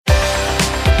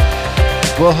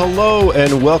Well, hello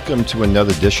and welcome to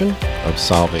another edition of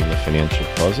Solving the Financial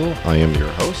Puzzle. I am your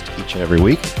host each and every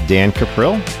week, Dan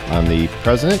Caprill. I'm the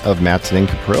president of Mattson &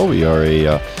 Caprill. We are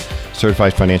a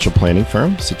certified financial planning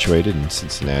firm situated in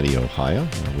Cincinnati, Ohio.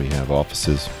 We have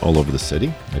offices all over the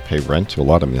city. I pay rent to a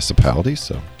lot of municipalities,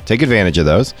 so take advantage of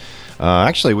those.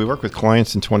 Actually, we work with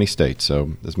clients in 20 states,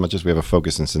 so as much as we have a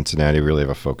focus in Cincinnati, we really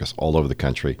have a focus all over the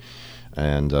country.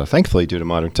 And thankfully, due to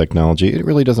modern technology, it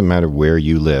really doesn't matter where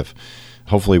you live.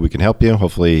 Hopefully we can help you.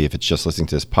 Hopefully if it's just listening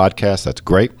to this podcast, that's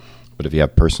great. But if you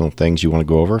have personal things you want to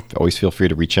go over, always feel free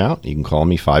to reach out. You can call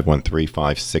me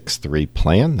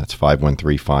 513-563-PLAN. That's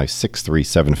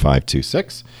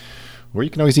 513-563-7526. Or you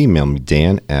can always email me,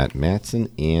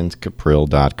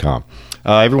 dan@mattsonandcaprill.com.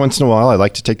 Every once in a while, I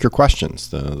like to take your questions,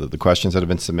 the questions that have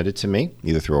been submitted to me,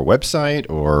 either through our website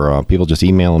or people just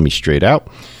emailing me straight out.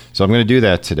 So I'm going to do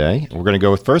that today. We're going to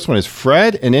go with first one is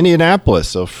Fred in Indianapolis.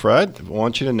 So Fred, I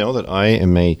want you to know that I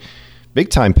am a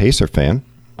big-time Pacer fan.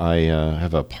 I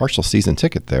have a partial season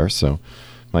ticket there, so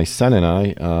my son and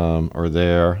I are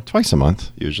there twice a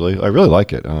month, usually. I really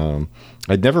like it.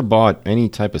 I'd never bought any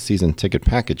type of season ticket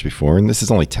package before, and this is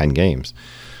only 10 games.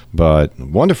 But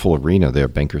wonderful arena there,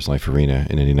 Bankers Life Arena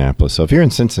in Indianapolis. So if you're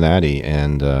in Cincinnati,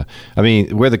 and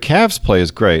where the Cavs play is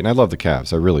great, and I love the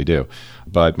Cavs, I really do.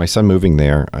 But my son moving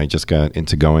there, I just got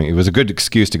into going. It was a good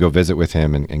excuse to go visit with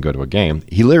him and go to a game.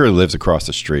 He literally lives across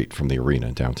the street from the arena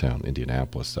in downtown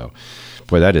Indianapolis. So,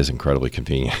 boy, that is incredibly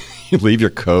convenient. You leave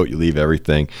your coat, you leave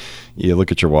everything. You look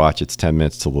at your watch, it's 10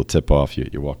 minutes till the tip-off.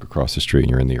 You walk across the street and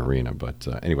you're in the arena. But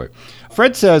anyway,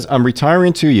 Fred says, I'm retiring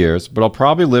in 2 years, but I'll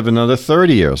probably live another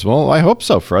 30 years. Well, I hope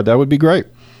so, Fred. That would be great.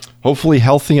 Hopefully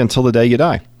healthy until the day you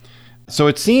die. So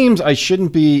it seems I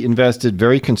shouldn't be invested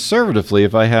very conservatively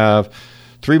if I have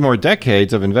 3 more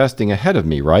decades of investing ahead of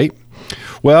me, right?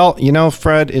 Well,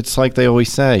 Fred, it's like they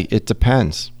always say, it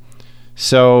depends.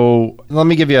 So let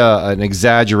me give you an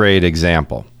exaggerated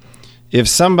example. If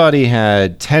somebody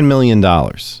had $10 million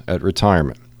at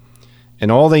retirement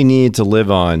and all they needed to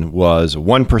live on was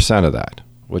 1% of that,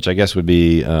 which I guess would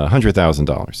be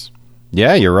 $100,000.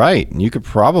 Yeah, you're right. You could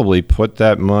probably put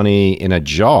that money in a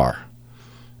jar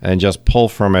and just pull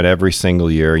from it every single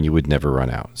year and you would never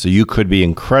run out. So you could be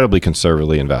incredibly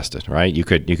conservatively invested, right? You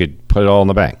could put it all in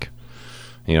the bank,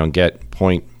 get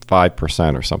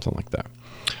 0.5% or something like that.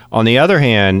 On the other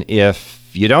hand, if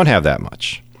you don't have that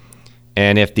much,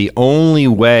 and if the only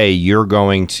way you're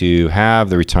going to have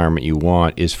the retirement you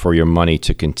want is for your money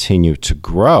to continue to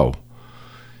grow,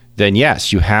 then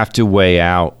yes, you have to weigh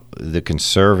out the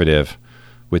conservative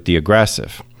with the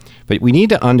aggressive. But we need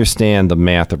to understand the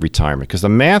math of retirement, because the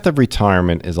math of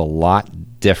retirement is a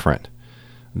lot different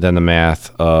than the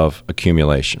math of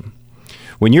accumulation.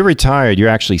 When you're retired, you're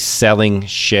actually selling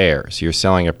shares. You're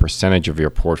selling a percentage of your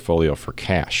portfolio for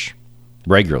cash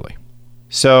regularly.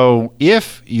 So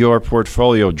if your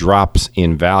portfolio drops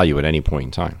in value at any point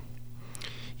in time,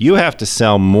 you have to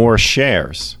sell more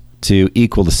shares to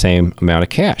equal the same amount of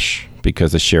cash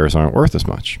because the shares aren't worth as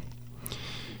much.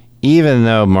 Even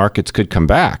though markets could come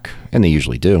back, and they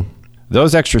usually do,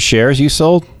 those extra shares you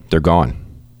sold, they're gone.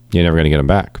 You're never going to get them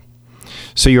back.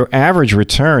 So your average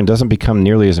return doesn't become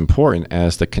nearly as important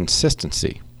as the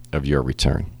consistency of your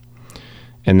return.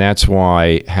 And that's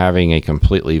why having a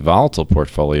completely volatile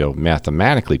portfolio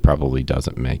mathematically probably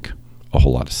doesn't make a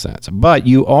whole lot of sense. But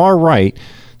you are right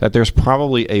that there's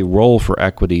probably a role for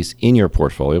equities in your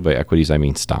portfolio. By equities, I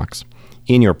mean stocks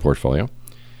in your portfolio.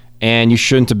 And you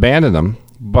shouldn't abandon them.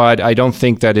 But I don't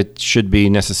think that it should be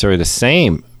necessarily the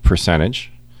same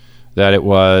percentage that it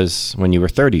was when you were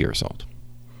 30 years old.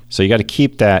 So you got to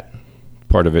keep that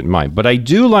part of it in mind. But I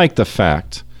do like the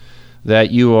fact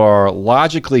that you are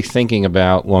logically thinking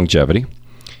about longevity.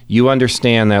 You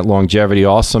understand that longevity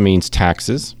also means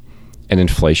taxes and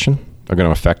inflation are going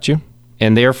to affect you.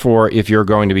 And therefore, if you're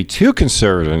going to be too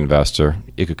conservative an investor,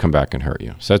 it could come back and hurt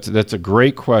you. So that's a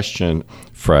great question,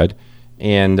 Fred.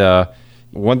 And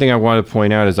one thing I want to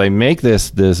point out is I make this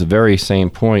very same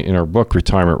point in our book,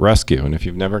 Retirement Rescue. And if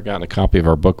you've never gotten a copy of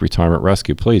our book, Retirement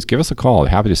Rescue, please give us a call. I'm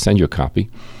happy to send you a copy.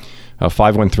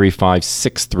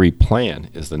 513-563-PLAN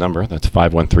is the number. That's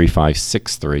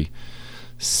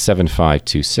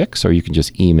 513-563-7526. Or you can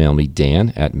just email me,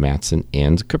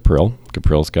 Dan@mattsonandcaprill.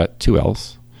 Caprill's got 2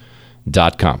 L's,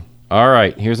 .com. All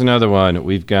right, here's another one.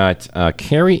 We've got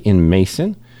Carrie in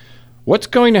Mason. What's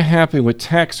going to happen with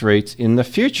tax rates in the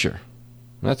future?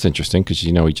 That's interesting because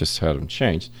we just had them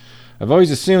changed. I've always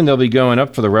assumed they'll be going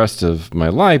up for the rest of my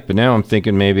life, but now I'm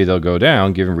thinking maybe they'll go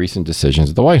down given recent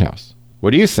decisions at the White House.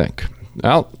 What do you think?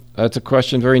 Well, that's a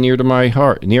question very near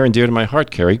and dear to my heart,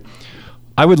 Carrie.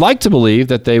 I would like to believe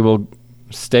that they will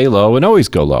stay low and always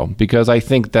go low, because I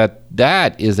think that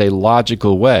that is a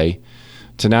logical way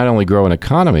to not only grow an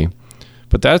economy,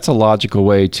 but that's a logical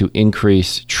way to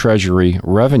increase Treasury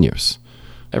revenues.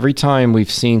 Every time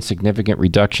we've seen significant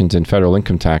reductions in federal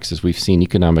income taxes, we've seen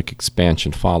economic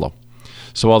expansion follow.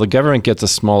 So while the government gets a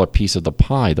smaller piece of the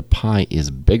pie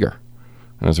is bigger.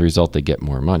 And as a result, they get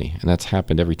more money. And that's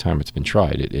happened every time it's been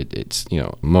tried. It's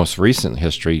most recent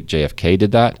history, JFK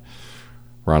did that,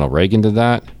 Ronald Reagan did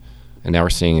that, and now we're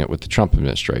seeing it with the Trump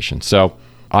administration. So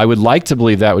I would like to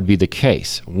believe that would be the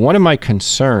case. One of my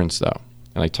concerns, though,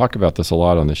 and I talk about this a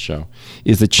lot on this show,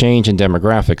 is the change in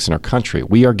demographics in our country.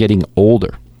 We are getting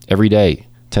older. Every day,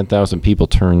 10,000 people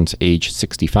turns age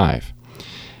 65.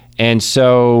 And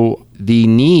so the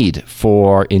need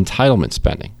for entitlement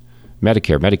spending,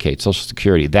 Medicare, Medicaid, Social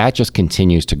Security, that just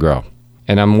continues to grow.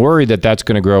 And I'm worried that that's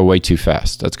going to grow way too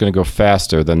fast. That's going to go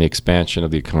faster than the expansion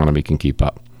of the economy can keep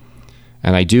up.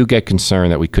 And I do get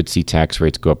concerned that we could see tax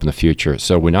rates go up in the future.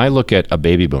 So when I look at a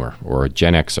baby boomer or a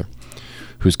Gen Xer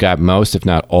who's got most, if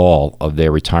not all, of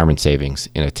their retirement savings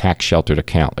in a tax-sheltered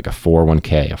account, like a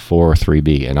 401k, a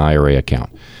 403b, an IRA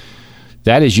account,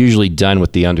 that is usually done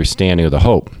with the understanding or the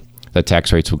hope that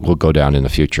tax rates will go down in the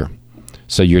future.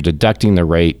 So you're deducting the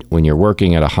rate when you're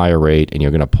working at a higher rate, and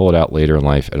you're going to pull it out later in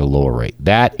life at a lower rate.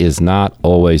 That is not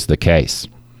always the case.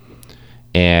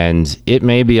 And it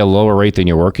may be a lower rate than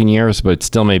your working years, but it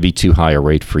still may be too high a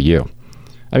rate for you.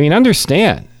 I mean,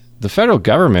 understand, the federal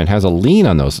government has a lien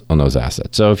on those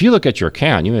assets. So if you look at your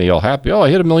account, you may be all happy, I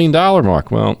hit $1 million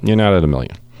mark. Well, you're not at $1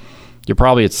 million. You're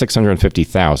probably at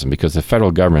 $650,000 because the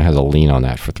federal government has a lien on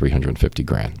that for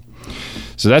 $350,000.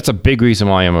 So that's a big reason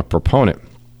why I'm a proponent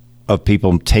of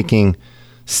people taking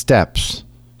steps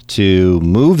to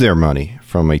move their money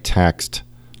from a taxed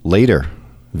later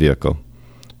vehicle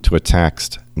to a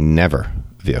taxed never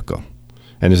vehicle.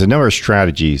 And there's a number of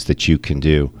strategies that you can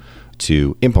do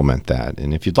to implement that.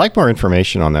 And if you'd like more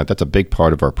information on that, that's a big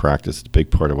part of our practice. It's a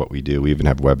big part of what we do. We even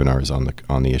have webinars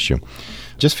on the issue.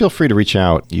 Just feel free to reach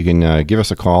out. You can give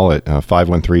us a call at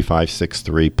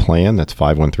 513-563-PLAN. That's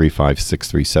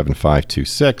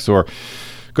 513-563-7526. Or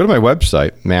go to my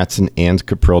website,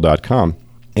 matsonandcaprill.com.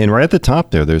 And right at the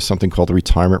top there's something called the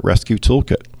Retirement Rescue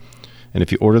Toolkit. And if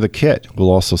you order the kit,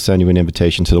 we'll also send you an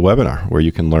invitation to the webinar where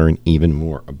you can learn even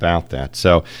more about that.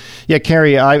 So, yeah,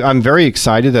 Carrie, I'm very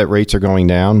excited that rates are going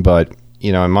down. But,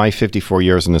 in my 54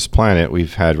 years on this planet,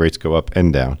 we've had rates go up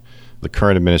and down. The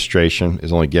current administration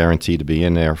is only guaranteed to be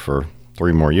in there for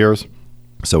 3 more years.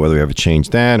 So whether we have a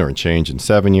change then or a change in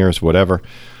 7 years, whatever,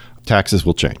 taxes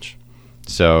will change.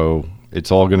 So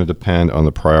it's all going to depend on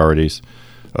the priorities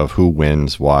of who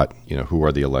wins what, who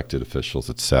are the elected officials,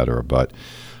 et cetera. But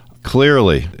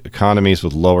clearly, economies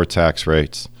with lower tax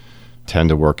rates tend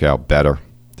to work out better.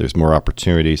 There's more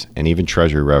opportunities, and even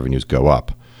Treasury revenues go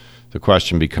up. The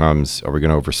question becomes, are we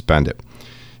going to overspend it?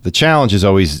 The challenge is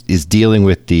always dealing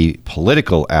with the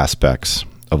political aspects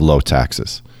of low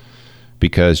taxes,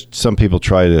 because some people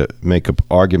try to make an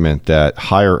argument that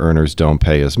higher earners don't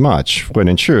pay as much, when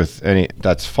in truth,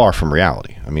 that's far from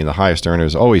reality. I mean, the highest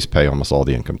earners always pay almost all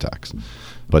the income tax.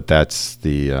 But that's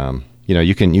the,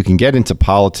 you can get into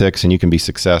politics and you can be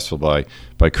successful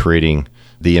by creating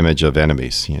the image of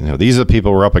enemies. These are the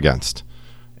people we're up against.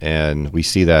 And we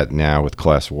see that now with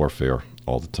class warfare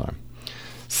all the time.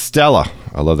 Stella.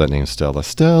 I love that name, Stella.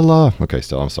 Stella. Okay,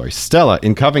 Stella, I'm sorry. Stella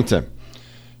in Covington.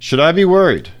 Should I be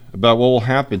worried about what will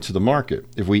happen to the market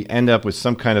if we end up with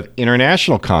some kind of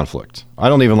international conflict? I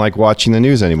don't even like watching the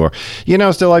news anymore.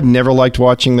 Stella, I've never liked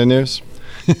watching the news.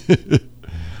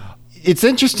 It's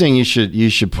interesting you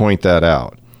should point that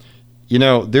out.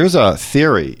 There's a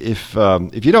theory. If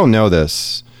you don't know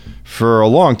this, for a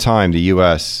long time, the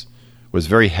U.S. was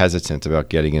very hesitant about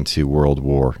getting into World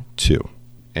War II.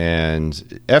 And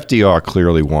FDR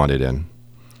clearly wanted in,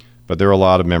 but there are a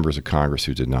lot of members of Congress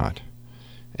who did not.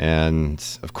 And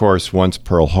of course, once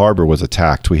Pearl Harbor was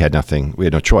attacked, we had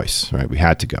no choice, right? We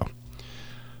had to go.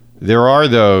 There are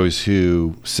those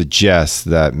who suggest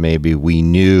that maybe we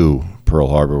knew Pearl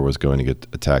Harbor was going to get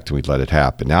attacked and we'd let it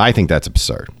happen. Now, I think that's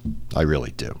absurd. I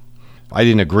really do. I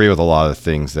didn't agree with a lot of the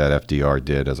things that FDR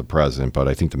did as a president, but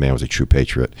I think the man was a true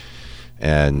patriot.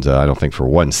 And I don't think for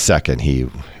 1 second he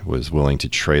was willing to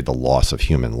trade the loss of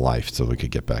human life so we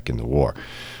could get back into war.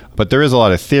 But there is a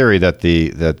lot of theory that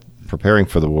that preparing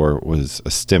for the war was a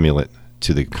stimulant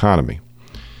to the economy.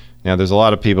 Now, there's a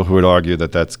lot of people who would argue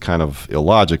that that's kind of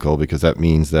illogical, because that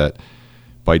means that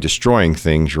by destroying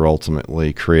things, you're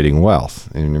ultimately creating wealth.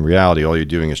 And in reality, all you're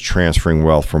doing is transferring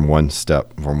wealth from one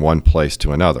place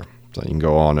to another. So you can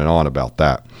go on and on about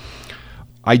that.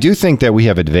 I do think that we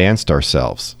have advanced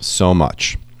ourselves so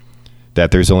much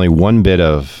that there's only one bit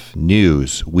of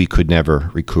news we could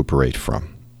never recuperate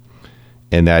from,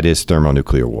 and that is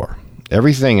thermonuclear war.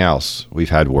 Everything else we've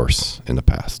had worse in the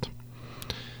past.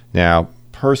 Now,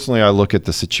 personally, I look at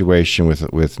the situation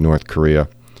with North Korea,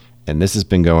 and this has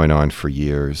been going on for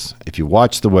years. If you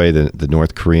watch the way the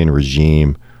North Korean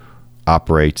regime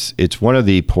operates, it's one of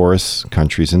the poorest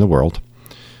countries in the world.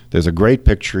 There's a great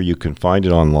picture. You can find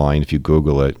it online if you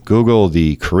Google it. Google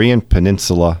the Korean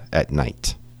Peninsula at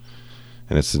night.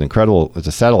 And it's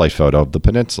a satellite photo of the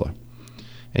peninsula.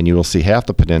 And you will see half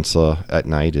the peninsula at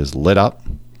night is lit up,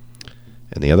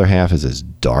 and the other half is as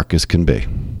dark as can be.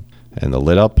 And the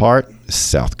lit up part is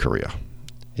South Korea,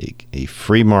 a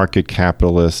free market,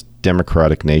 capitalist,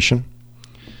 democratic nation.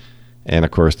 And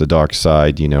of course, the dark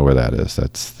side, you know where that is.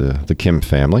 That's the Kim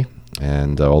family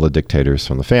and all the dictators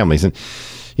from the families. And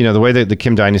the way that the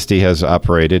Kim dynasty has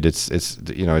operated,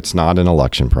 it's not an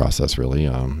election process really.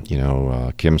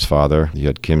 Kim's father, you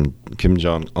had Kim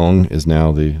Jong-un is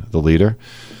now the leader.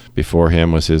 Before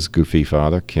him was his goofy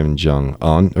father, Kim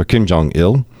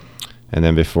Jong-il. And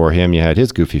then before him, you had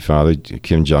his goofy father,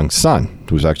 Kim Jong-sun,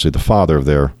 who was actually the father of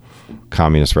their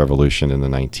communist revolution in the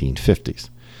 1950s.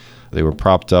 They were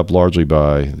propped up largely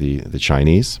by the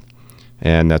Chinese,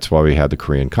 and that's why we had the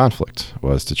Korean conflict,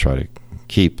 was to try to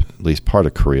keep at least part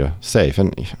of Korea safe.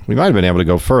 And we might have been able to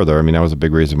go further. I mean, that was a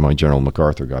big reason why General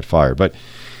MacArthur got fired. But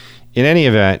in any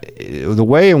event, the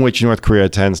way in which North Korea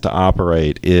tends to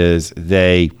operate is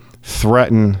they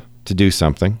threaten to do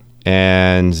something,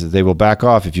 and they will back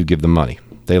off if you give them money.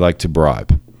 They like to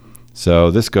bribe.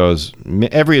 So this goes,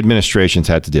 every administration's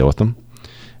had to deal with them.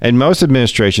 And most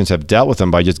administrations have dealt with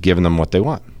them by just giving them what they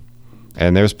want.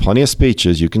 And there's plenty of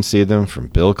speeches. You can see them from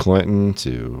Bill Clinton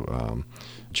to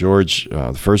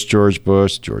the first George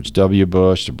Bush, George W.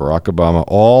 Bush, to Barack Obama,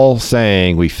 all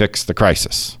saying we fixed the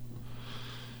crisis.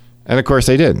 And of course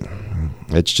they didn't.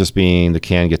 It's just the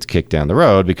can gets kicked down the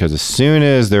road, because as soon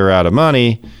as they're out of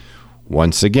money,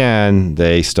 once again,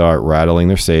 they start rattling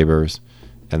their sabers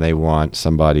and they want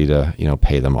somebody to,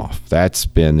 pay them off. That's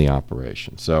been the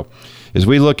operation. So as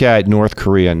we look at North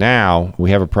Korea now,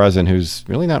 we have a president who's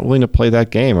really not willing to play that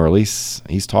game, or at least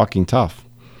he's talking tough.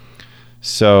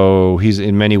 So he's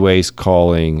in many ways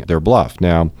calling their bluff.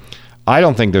 Now, I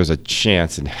don't think there's a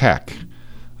chance in heck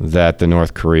that the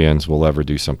North Koreans will ever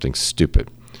do something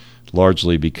stupid,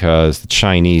 largely because the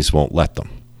Chinese won't let them.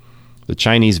 The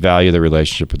Chinese value the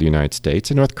relationship with the United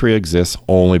States, and North Korea exists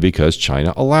only because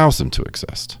China allows them to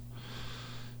exist.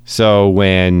 So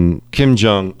when Kim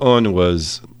Jong-un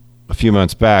was a few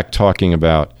months back talking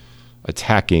about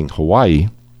attacking Hawaii,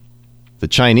 the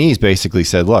Chinese basically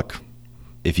said, look,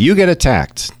 if you get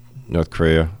attacked, North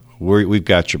Korea, we've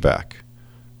got your back.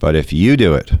 But if you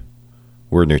do it,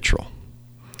 we're neutral.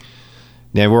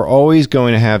 Now, we're always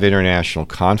going to have international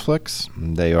conflicts.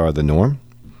 They are the norm.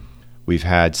 We've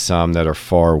had some that are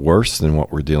far worse than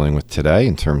what we're dealing with today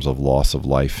in terms of loss of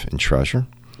life and treasure.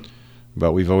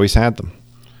 But we've always had them.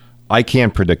 I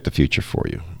can't predict the future for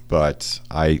you, but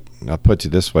I'll put it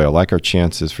this way. I like our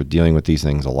chances for dealing with these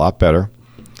things a lot better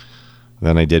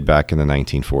than I did back in the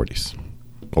 1940s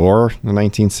or the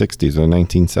 1960s or the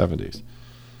 1970s.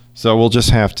 So we'll just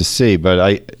have to see.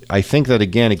 But I think that,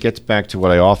 again, it gets back to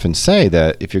what I often say,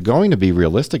 that if you're going to be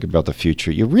realistic about the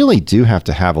future, you really do have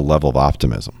to have a level of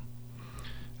optimism.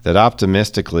 That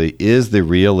optimistically is the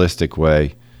realistic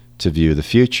way to view the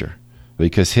future,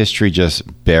 because history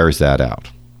just bears that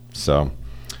out. So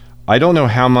I don't know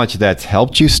how much that's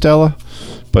helped you, Stella,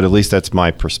 but at least that's my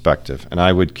perspective. And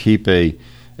I would keep an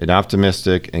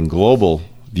optimistic and global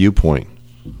viewpoint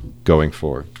going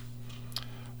forward.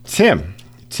 Tim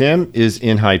is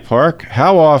in Hyde Park.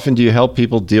 How often do you help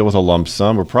people deal with a lump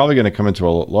sum? We're probably going to come into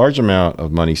a large amount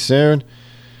of money soon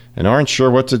and aren't sure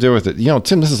what to do with it.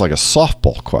 Tim, this is like a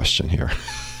softball question here.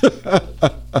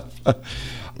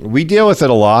 We deal with it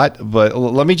a lot, but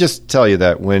let me just tell you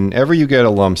that whenever you get a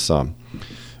lump sum,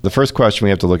 the first question we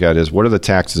have to look at is, what are the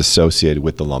taxes associated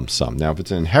with the lump sum? Now, if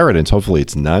it's an inheritance, hopefully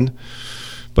it's none.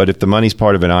 But if the money's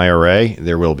part of an IRA,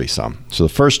 there will be some. So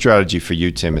the first strategy for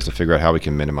you, Tim, is to figure out how we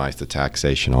can minimize the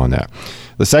taxation on that.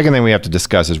 The second thing we have to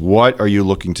discuss is, what are you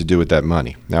looking to do with that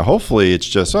money? Now, hopefully it's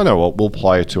just, we'll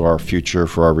apply it to our future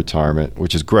for our retirement,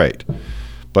 which is great.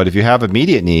 But if you have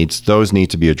immediate needs, those need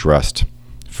to be addressed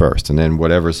first. And then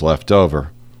whatever's left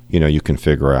over, you can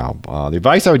figure out. The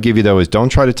advice I would give you, though, is don't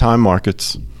try to time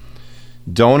markets.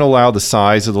 Don't allow the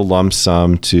size of the lump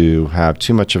sum to have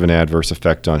too much of an adverse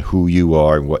effect on who you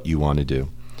are and what you want to do.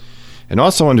 And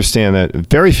also understand that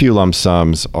very few lump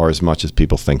sums are as much as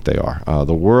people think they are.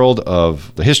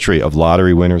 The history of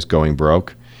lottery winners going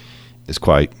broke is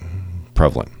quite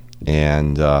prevalent.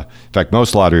 And in fact,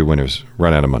 most lottery winners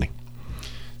run out of money.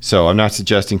 So I'm not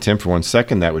suggesting, Tim, for 1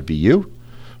 second that would be you.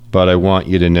 But I want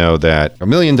you to know that $1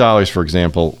 million, for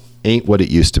example, ain't what it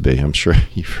used to be. I'm sure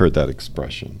you've heard that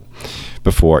expression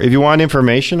before. If you want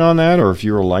information on that, or if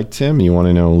you're like Tim and you want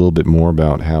to know a little bit more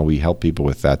about how we help people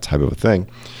with that type of a thing,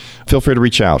 feel free to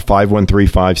reach out.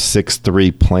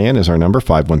 513-563-PLAN is our number,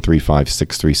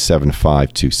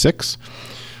 513-563-7526.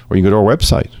 Or you can go to our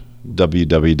website,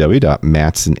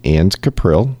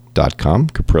 www.matsonandcaprill.com.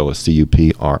 Caprill is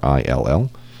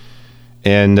C-U-P-R-I-L-L.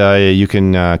 And you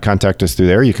can contact us through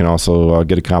there. You can also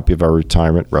get a copy of our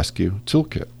Retirement Rescue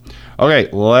Toolkit. Okay,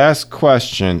 last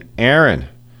question. Aaron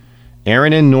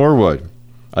in Norwood.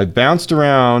 I've bounced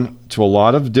around to a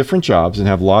lot of different jobs and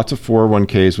have lots of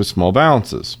 401ks with small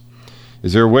balances.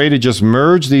 Is there a way to just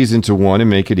merge these into one and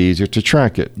make it easier to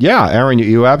track it? Yeah, Aaron,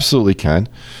 you absolutely can.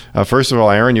 First of all,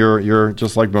 Aaron, you're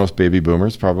just like most baby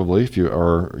boomers, probably, if you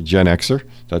are Gen Xer.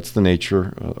 That's the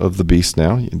nature of the beast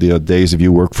now. The days of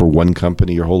you work for one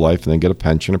company your whole life and then get a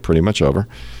pension are pretty much over.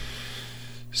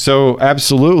 So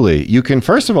absolutely. You can,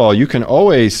 first of all, you can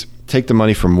always take the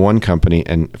money from one company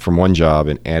and from one job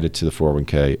and add it to the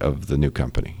 401k of the new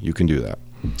company. You can do that.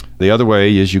 The other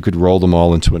way is you could roll them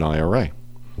all into an IRA.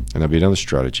 And that'd be another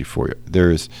strategy for you.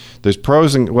 There's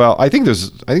pros and, well, I think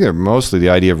they're mostly the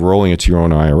idea of rolling it to your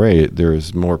own IRA.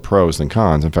 There's more pros than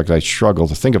cons. In fact, I struggle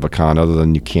to think of a con other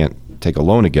than you can't take a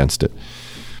loan against it.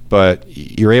 But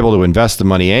you're able to invest the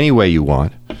money any way you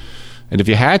want. And if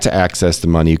you had to access the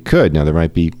money, you could. Now, there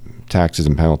might be taxes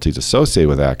and penalties associated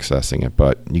with accessing it,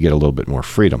 but you get a little bit more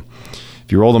freedom.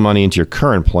 If you roll the money into your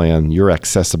current plan, your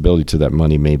accessibility to that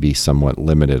money may be somewhat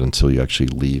limited until you actually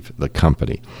leave the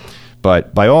company.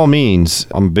 But by all means,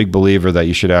 I'm a big believer that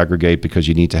you should aggregate because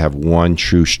you need to have one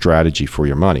true strategy for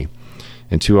your money.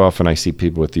 And too often I see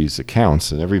people with these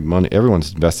accounts and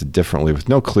everyone's invested differently with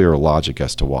no clear logic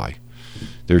as to why.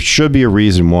 There should be a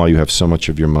reason why you have so much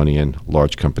of your money in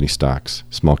large company stocks,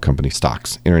 small company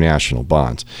stocks, international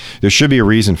bonds. There should be a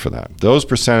reason for that. Those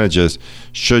percentages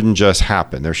shouldn't just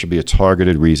happen. There should be a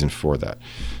targeted reason for that,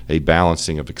 a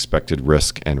balancing of expected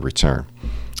risk and return.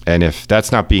 And if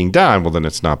that's not being done, well, then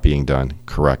it's not being done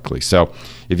correctly. So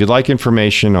if you'd like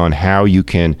information on how you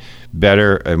can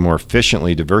better and more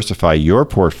efficiently diversify your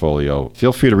portfolio,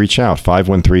 feel free to reach out.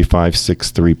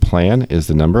 513-563-PLAN is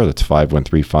the number. That's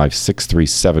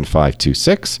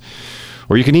 513-563-7526.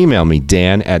 Or you can email me,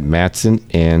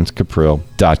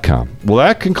 dan@matsonandcaprill.com. Well,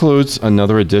 that concludes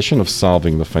another edition of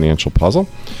Solving the Financial Puzzle.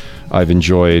 I've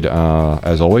enjoyed,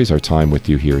 as always, our time with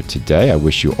you here today. I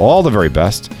wish you all the very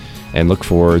best and look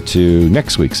forward to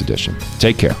next week's edition.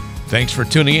 Take care. Thanks for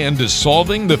tuning in to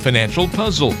Solving the Financial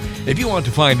Puzzle. If you want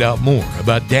to find out more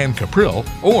about Dan Caprill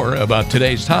or about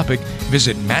today's topic,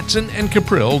 visit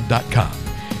matsonandcaprill.com.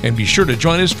 And be sure to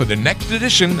join us for the next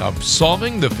edition of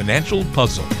Solving the Financial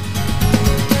Puzzle.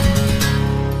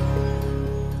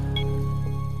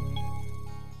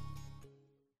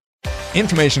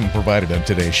 Information provided on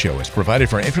today's show is provided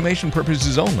for information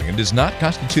purposes only and does not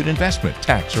constitute investment,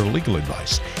 tax, or legal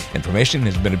advice. Information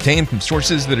has been obtained from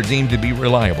sources that are deemed to be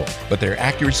reliable, but their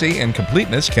accuracy and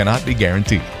completeness cannot be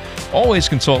guaranteed. Always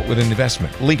consult with an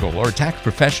investment, legal, or tax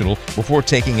professional before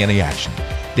taking any action.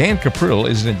 Dan Caprill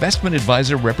is an investment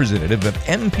advisor representative of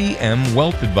MPM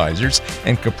Wealth Advisors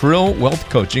and Caprill Wealth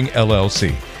Coaching,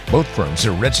 LLC. Both firms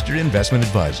are registered investment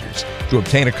advisors. To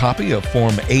obtain a copy of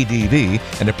Form ADV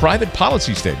and a private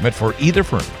policy statement for either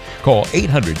firm, call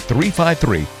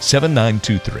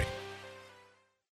 800-353-7923.